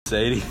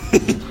Sadie.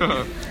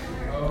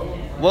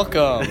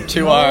 Welcome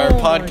to our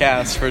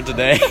podcast for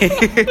today.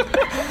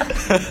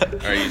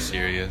 Are you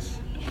serious?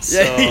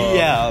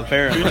 Yeah,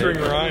 apparently. Featuring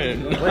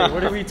Ryan. Wait,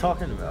 what are we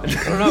talking about?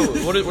 I don't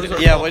know. What is our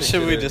Yeah, topic what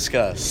should we today?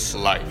 discuss?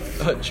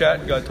 Life.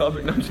 Chat got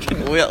topic. No, I'm just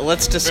kidding.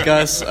 Let's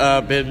discuss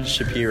Ben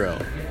Shapiro.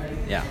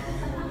 Yeah.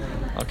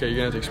 Okay, you're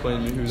gonna have to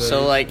explain to me who that So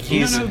is. like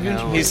he's No,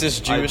 no, this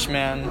Jewish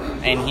man,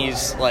 and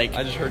he's like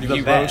I just heard he he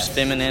was roasts best.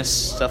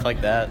 feminists, stuff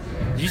like that.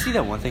 Did you see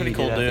that one thing Pretty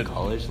he did cool at dude. the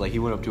college? Like, he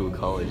went up to a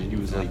college and he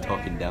was, like,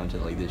 talking down to,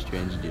 like, this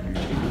transgender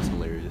chick. It was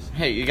hilarious.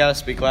 Hey, you gotta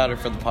speak louder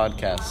for the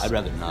podcast. I'd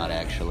rather not,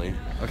 actually.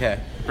 Okay.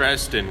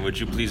 Preston, would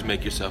you please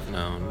make yourself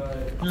known?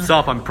 What's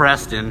up? I'm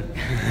Preston.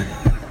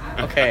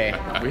 Okay.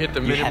 we hit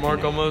the You minute have to mark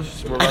know.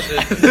 almost. We're about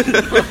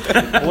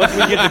to. Once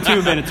we get to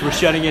 2 minutes, we're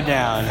shutting it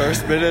down.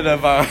 First minute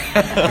of our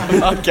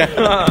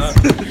podcast.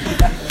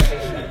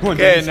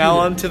 Okay, now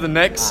on to the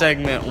next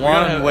segment,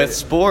 one with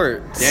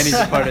sports. Danny's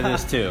a part of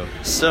this, too.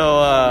 So,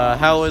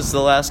 how was the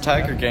last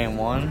Tiger game,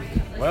 one?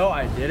 Well,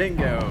 I didn't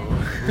go.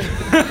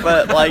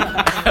 But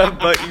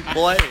but you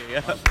play.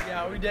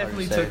 Yeah, we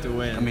definitely took the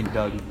win. I mean,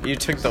 Doug. You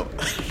took the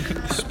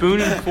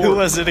Spoon and Who fork.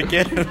 was it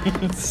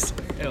against?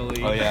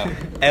 Ellie. Oh, yeah.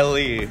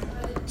 LE.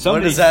 What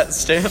Somebody does that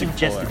stand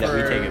suggested for? that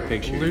we take a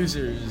picture.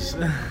 Losers.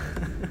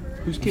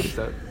 Whose kid is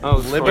that? Oh,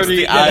 it's Liberty What's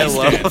the E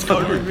Island. stand for?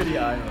 Liberty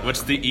Island.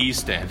 What's the E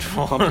stand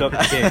for? Pumped up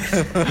kicks.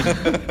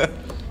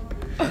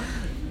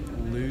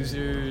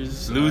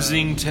 Losers.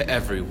 Losing to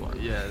everyone.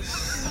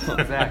 Yes.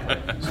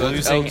 Exactly.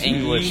 Losing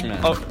Englishmen.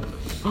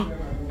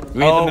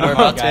 Oh, We're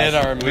about to hit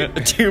our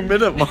 2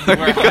 minute mark.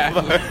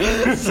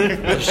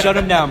 Shut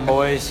him down,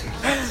 boys.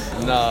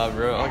 nah,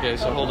 bro. Okay,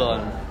 so hold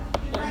on.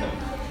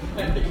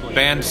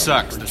 Band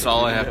sucks. That's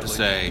all I have to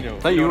say.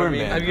 Thought you know were what in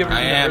band. Have you ever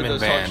I am heard in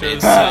those talk band. shows?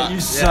 It sucks. You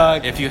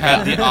suck. If you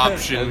have the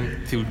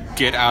option to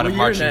get out of Well, you're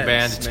marching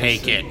band, next,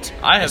 take Mason. it.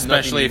 I have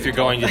Especially nothing if you're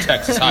going to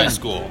Texas high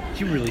school.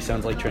 He really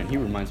sounds like Trent. He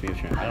reminds me of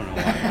Trent. I don't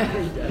know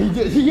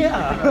why.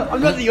 Yeah.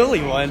 I'm not the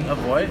only one.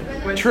 Of what?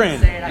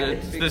 Trent.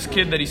 It's this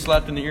kid that he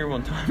slapped in the ear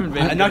one time.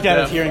 I knocked out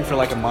his hearing for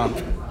like a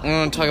month. I'm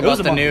going to talk was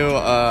about the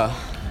a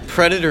new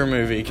Predator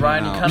movie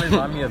Ryan, coming you out. kind of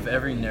remind me of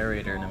every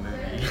narrator in a movie.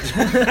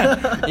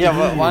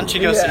 Yeah, why don't you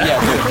go see?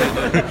 Yeah.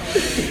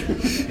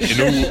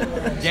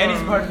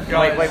 Danny's part of the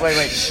Wait. We're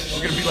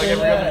gonna be like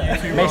every other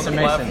YouTuber Mason, on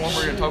the platform.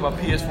 We're gonna talk about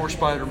PS4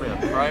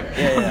 Spider-Man, right?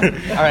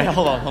 All right,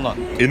 hold on.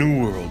 In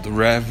a world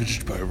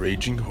ravaged by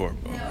raging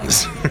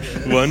hormones,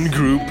 one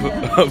group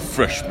of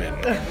freshmen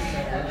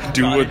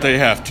do what they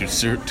have to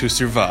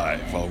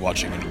survive while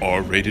watching an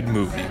R-rated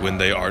movie when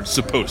they aren't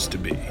supposed to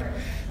be.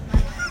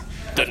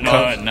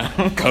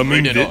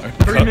 Coming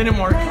 3 minute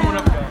mark coming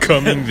up.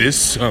 coming this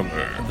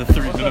summer. The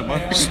 3 minute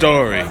mark.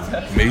 Starring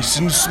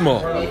Mason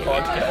Small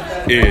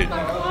in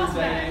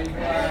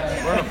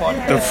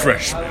The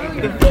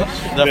Freshman. The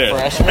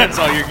freshman. That's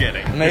all you're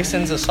getting.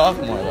 Mason's a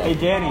sophomore though. Hey,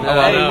 Danny.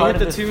 Hey, hit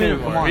the 2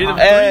 minute mark.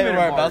 Hey,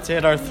 we're about to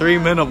hit our 3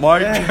 minute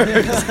mark.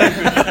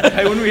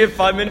 Hey, when we hit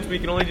 5 minutes, we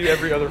can only do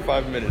every other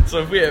 5 minutes. So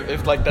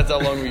if that's how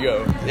long we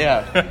go.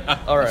 Yeah,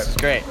 All right. it's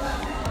great.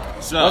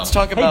 So, Let's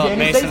talk about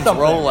Danny, say Mason's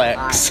something.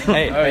 Rolex.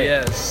 Hey, Oh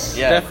yes.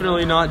 Yeah.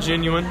 Definitely not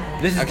genuine.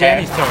 this is Okay.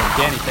 Danny's turn.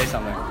 Danny, say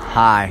something.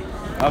 Hi.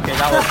 Okay,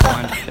 that was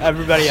fun.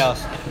 Everybody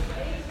else.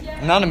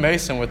 Not a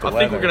Mason with the I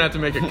think weather. we're gonna have to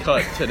make a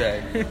cut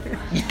today.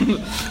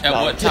 at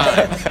what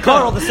time?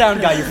 Carl, the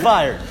sound guy, you're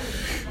fired.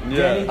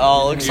 Yeah.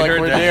 Oh, looks You like heard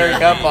we're that, nearing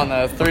Jeremy. up on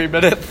the 3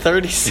 minute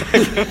 30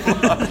 second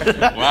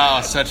mark. Wow,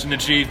 such an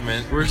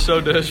achievement. We're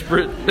so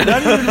desperate.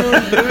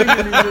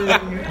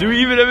 Do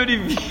we even have any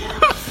views?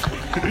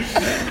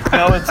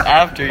 No, it's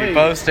after you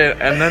post it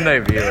and then they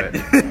view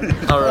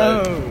it. All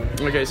right.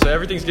 Okay, so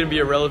everything's gonna be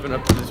irrelevant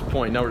up to this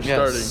point. Now we're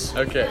Yes.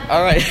 starting. Okay.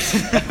 All right.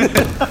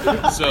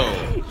 So,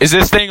 Is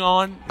this thing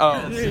on? Oh.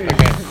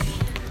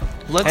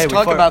 Let's Hey,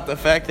 talk before- about the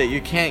fact that you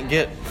can't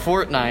get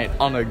Fortnite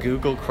on a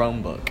Google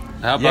Chromebook.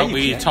 how about you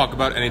we can. talk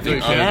about anything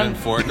You other can?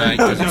 than Fortnite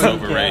because it's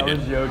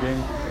overrated?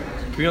 joking.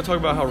 We're gonna talk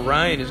about how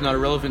Ryan is not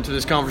irrelevant to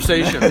this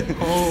conversation.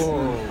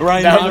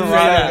 Ryan, Now you're the the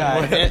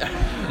Ryan. guy.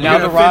 Now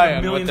to offend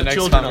Ryan millions with the of next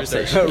children out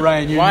there. conversation.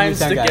 Ryan, you're Ryan's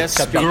the the guy. guest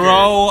Stop speaker.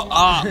 Grow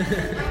up.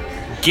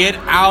 Get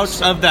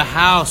out of the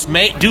house.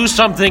 Do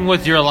something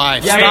with your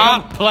life. Yeah,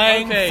 Stop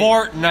playing okay.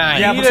 Fortnite.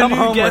 Yeah, need a become new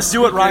homeless. guest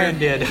Do what Ryan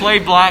did. Play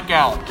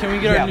Blackout. Can we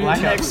get our new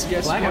Blackout. next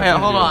guest? Blackout. Wait,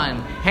 hold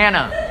on.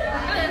 Hannah.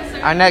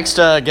 Our next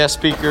guest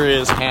speaker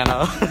is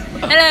Hannah.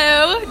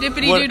 Hello,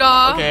 dippity doo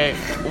dah. Okay,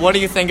 what do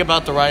you think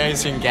about the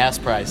rising gas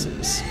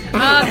prices?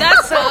 That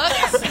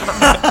sucks.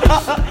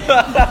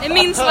 It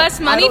means less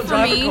money for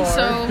me,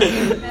 so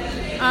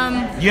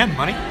You have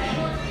money?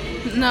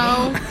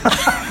 no.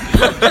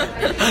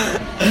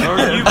 Or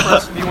you,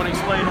 Preston, do you want to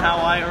explain how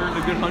I earned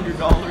a good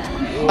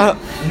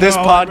 $100? This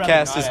No, I'd rather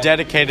podcast not. is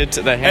dedicated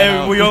to the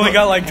Hannah. Hey, we only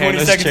got like 20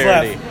 Hannah's seconds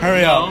charity. left.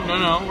 Hurry up.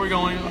 No, we're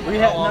going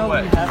a long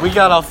way. We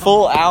got a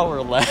full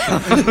hour left.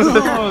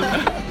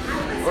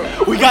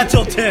 We got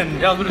till 10.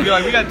 Yeah, I was gonna be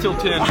like, we got till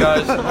 10,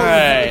 guys.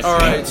 All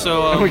right.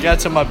 So we got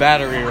till my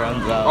battery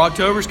runs out.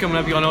 October's coming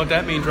up. Y'all know what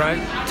that means, right?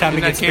 Time to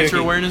Isn't that get Cancer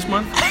spooky. Awareness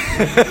Month.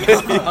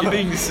 I'm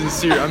being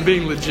sincere. I'm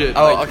being legit.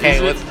 Oh, Like, okay.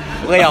 is it-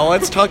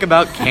 Let's talk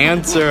about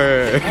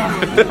cancer.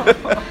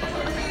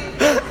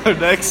 Our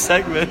next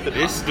segment.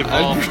 This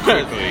devolved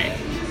quickly.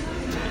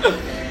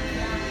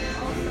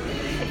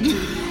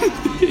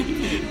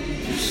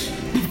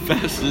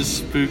 Fastest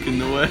spook in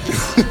the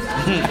West.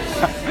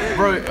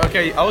 Bro,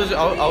 okay, I was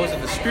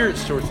at the spirit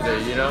store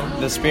today, you know?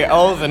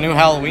 The the new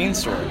Halloween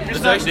store.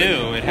 It's not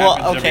new. It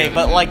happens Well, okay, every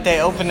but other like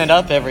they open it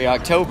up every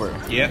October.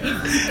 month. Yep.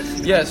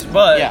 Yes,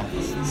 but Yeah.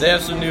 they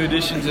have some new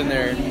additions in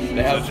there.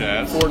 They have Such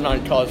as?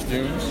 Fortnite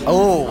costumes.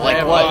 Oh, They like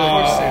have, what?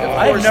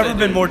 I've never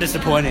been more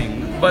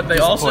disappointing. But they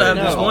also have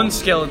this Disappointed. one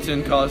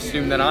skeleton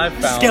costume that I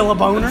found.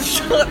 Skelebaner?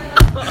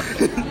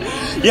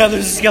 Yeah,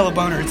 there's a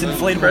skelebaner. It's an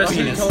inflatable Preston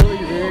penis.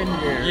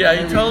 Yeah,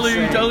 he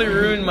totally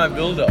ruined my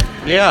build-up.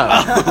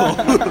 Yeah.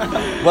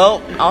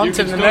 Well, on You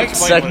to can the still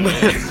next explain what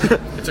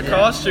segment. It's a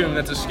costume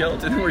that's a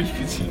skeleton where you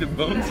can see the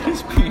bones of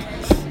his penis.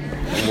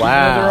 There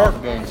Wow.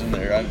 aren't bones in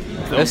there.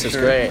 This is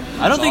great.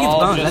 I don't think it's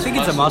all bones. I just think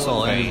it's a muscle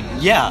muscle. and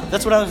And yeah,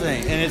 that's what I was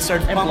saying. And it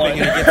starts pumping. And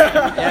it gets,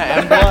 Yeah,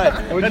 and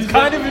blood. that's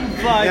kind of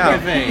implied Yeah. by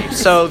veins.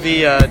 So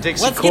the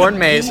Dixie Let's get Corn a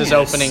Maze is penis.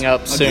 opening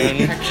up soon.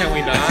 Can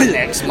we not?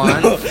 Next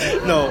month.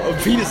 No, a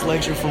penis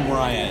lecture from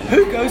Ryan.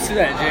 Who goes to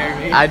that,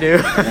 Jeremy? I do.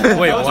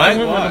 Wait,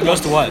 what?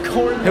 Goes to what?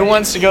 Who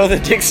wants to go to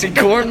the Dixie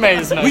Corn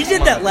Maze next We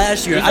did that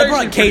last year. I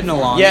brought Caden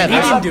along. Yeah, he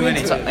that's- didn't do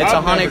anything. It's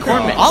a haunted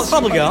corn maze. I'll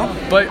probably go.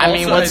 But I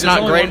mean, also, what's there's not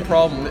only great- one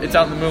problem. It's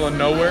out in the middle of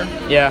nowhere.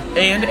 Yeah.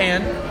 And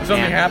if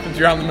something And- happens,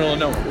 you're out in the middle of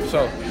nowhere.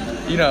 So,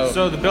 you know.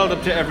 So the build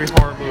up to every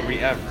horror movie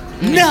ever.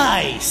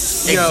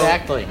 Nice. you know,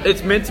 Exactly.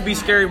 It's meant to be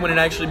scary when it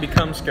actually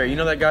becomes scary. You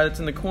know that guy that's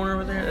in the corner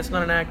over there? That's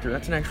not an actor.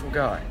 That's an actual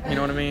guy. You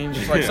know what I mean?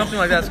 Just like something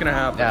like that's gonna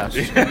happen.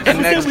 Yeah.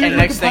 And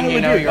next thing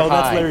you know, you're oh,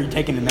 that's high. Larry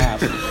taking a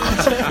nap.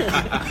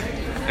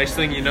 Next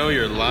thing you know,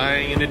 you're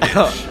lying in a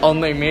ditch.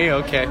 Only me?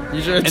 Okay. In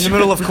the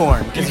middle of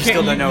corn, because you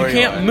still don't know where you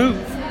you can't are. move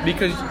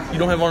because you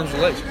don't have arms or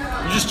legs.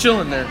 You're just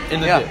chilling there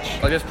in the Yeah.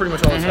 ditch. Like that's pretty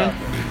much all that's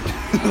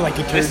happening. Like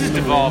you This has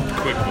devolved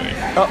quickly.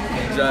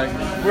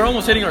 Exactly. We're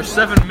almost hitting our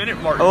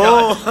 7-minute mark.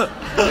 Oh.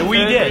 guys. we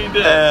did.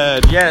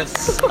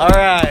 Yes. All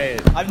right.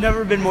 I've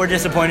never been more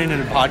disappointed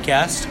in a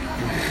podcast.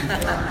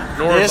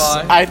 Nor This,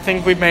 have I. I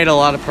think we've made a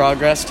lot of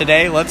progress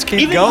today. Let's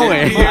keep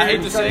going. I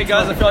hate to say it,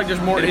 guys. I feel like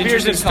there's more It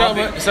appears interesting that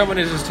topics. someone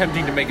is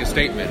attempting to make a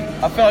statement.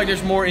 I feel like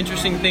there's more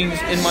interesting things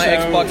in my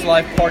Xbox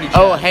Live party chat.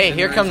 Oh, hey,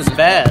 here comes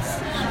Beth.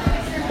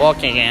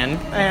 Walking in.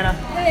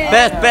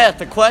 Beth,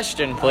 a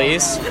question,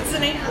 please.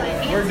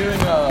 We're doing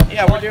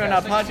Yeah, we're doing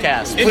a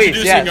podcast. Please,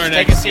 Introducing yes, our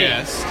take a next seat.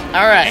 guest.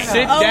 All right.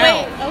 sit Oh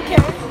down. wait,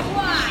 okay.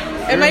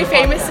 Am I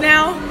famous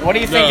now? What do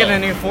you think No. of the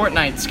new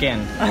Fortnite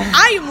skin?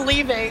 I am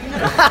leaving.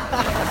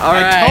 All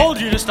right. I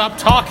told you to stop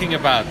talking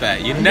about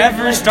that. You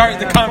never start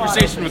the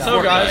conversation with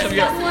So guys,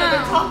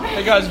 Fortnite.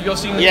 hey guys, have y'all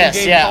seen the Yes,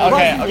 game? yeah, called-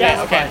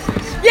 okay.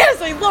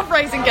 Yes, I love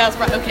Rising Gas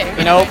Price. Okay.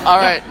 Nope, all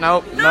right,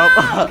 nope.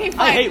 Okay, fine.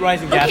 I hate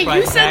rising gas Okay, you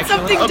prices, said actually.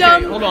 something Okay,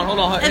 dumb. hold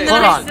on. And Hey, then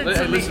Hold I on. said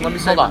Listen, something. let me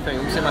say Hold my on. thing.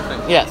 Let me say my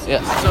thing. Yes.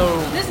 So,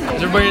 This is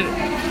is everybody?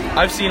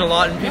 I've seen a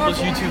lot in people's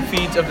YouTube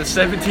feeds of the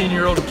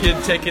 17-year-old kid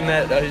taking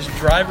that his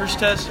driver's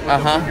test with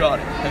Uh-huh. a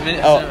Bugatti.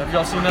 Have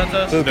y'all seen that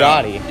test?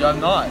 Bugatti. Y'all have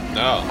not.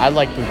 No. I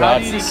like How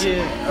do you Bugattis.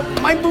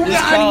 get My this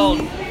child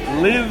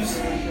Bugatti. lives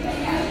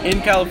in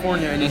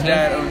California and his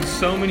dad owns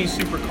so many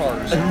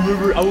supercars.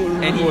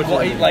 And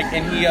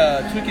he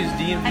took his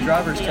DMV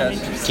driver's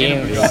test.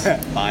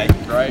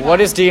 DMV. Right? What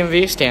does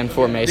DMV stand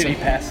for, Mason?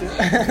 pass it?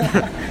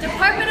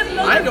 Department of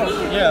Motor I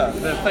don't. Yeah.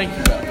 Thank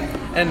you,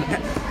 Beth.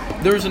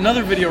 And there was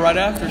another video right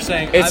after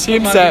saying. I It put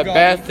seems my that Bugatti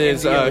Beth in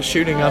is the ocean.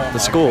 shooting up the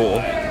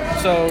school.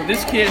 So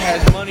this kid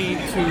has money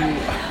to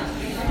lose.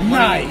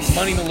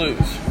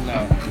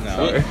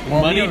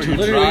 Money to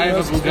literally drive a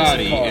most expensive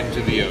Bugatti car.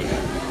 into the ocean.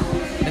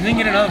 And then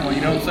get another one.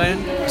 You know what I'm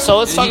saying? So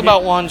let's talk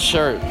about one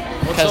shirt.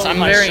 Because up I'm with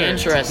my very shirt?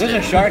 interested.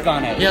 There's a shark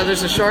on it. Yeah,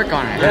 there's a shark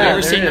on it. Have Yeah, you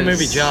ever there seen the is.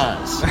 movie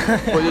Jaws?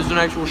 Wait, there's an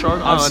actual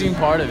shark. I've seen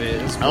part of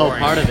it. It's Oh,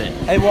 boring. part of it.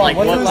 Hey, well, Like,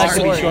 what's what it like part?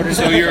 to be shorter?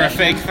 So you're a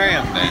fake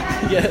fan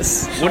then?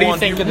 Yes. What do you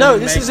think of the No,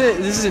 new this Meg?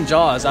 isn't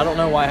Jaws. I don't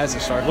know why it has a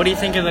shark. What do you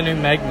think of the new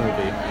Meg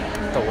movie?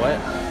 The what?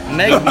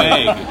 Meg.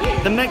 Meg.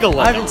 The Megalodon.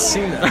 I haven't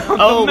seen that.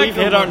 Oh, we've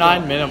hit our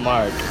 9-minute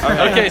mark.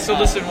 Okay, so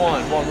listen,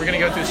 one. We're gonna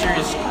go to a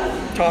serious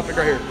topic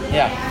right here.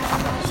 Yeah.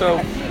 So,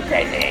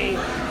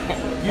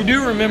 you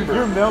do remember?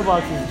 Your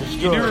mailbox is You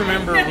destroyed. do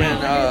remember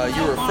when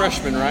you were a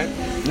freshman, right?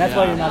 And that's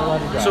why you're not allowed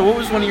to drive. So, what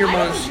was one of your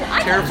most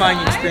terrifying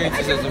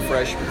experiences as a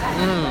freshman?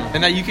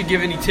 And that you could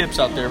give any tips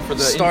out there for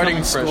the Starting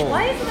incoming school.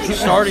 freshmen?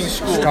 Starting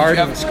school.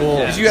 Starting school.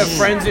 Did you have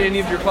friends in any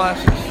of your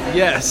classes?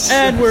 Yes.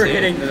 And we're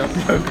hitting the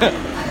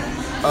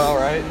All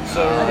right.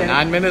 So,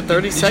 9-minute,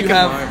 30 did you second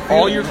have mark.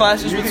 all your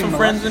classes with some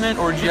friends in it,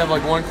 or did you have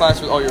like one class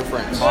with all your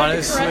friends?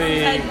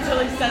 Honestly, Until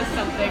he says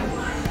something.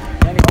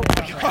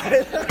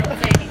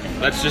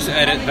 Let's just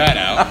edit that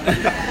out.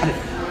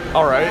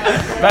 All right.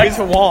 Back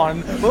to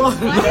Juan. Why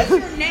is your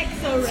neck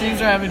so red?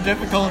 teams are having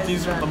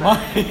difficulties with the mic.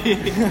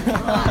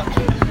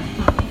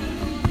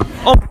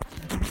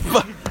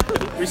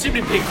 We seem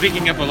to be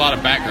picking up a lot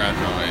of background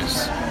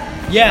noise.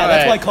 Yeah,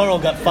 that's why Alright. Carl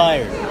got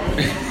fired.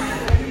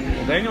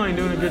 Daniel ain't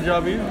doing a good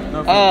job either.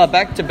 No,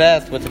 Back to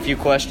Beth with a few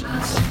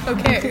questions.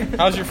 Okay.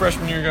 how's your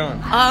freshman year going?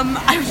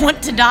 I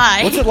want to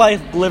die. What's it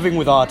like living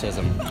with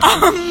autism?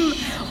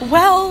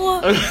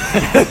 Well,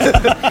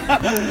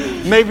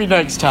 Maybe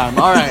next time.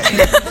 All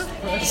right.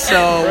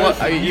 So,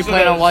 what, are you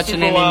plan on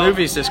watching any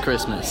movies this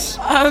Christmas?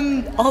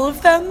 all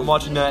of them. I'm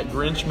watching that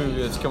Grinch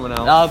movie that's coming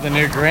out. Oh, the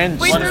new Grinch.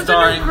 Wait, there's a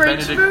new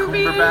Grinch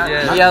movie?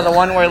 Yeah, the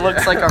one where it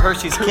looks like a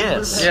Hershey's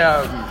Kiss.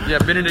 Yeah,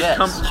 Benedict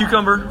Yes.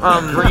 Cucumber.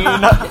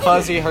 Green,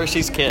 fuzzy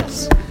Hershey's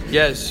Kiss.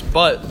 Yes,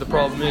 but the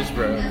problem is,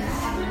 bro,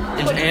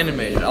 it's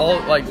animated. All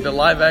like the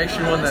live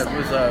action one that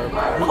was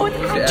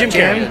Jim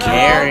Carrey.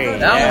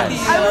 That one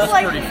I was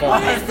like, pretty fun.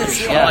 what is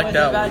this? I like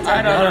that one.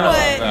 I don't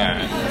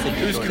know. But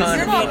It was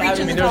kind of.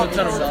 I mean, there was a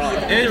ton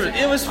of.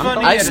 It was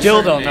funny. I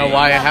still don't know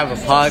why I have a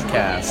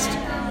podcast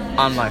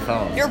on my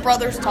phone. your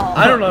brother's tall.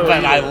 I don't know.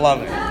 But I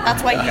love it.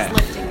 That's why he's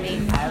lifting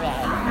me.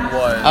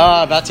 What?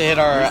 About to hit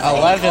our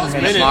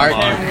 11-minute mark.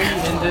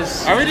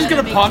 Are we just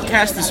gonna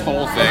podcast this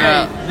whole thing?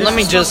 Let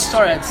me just.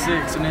 Start at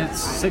 6 and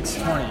it's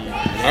 6:20.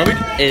 Are we?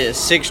 It is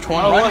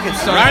 6:20.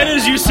 Right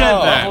as you said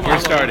that, we're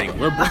starting.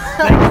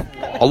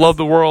 I love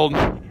the world.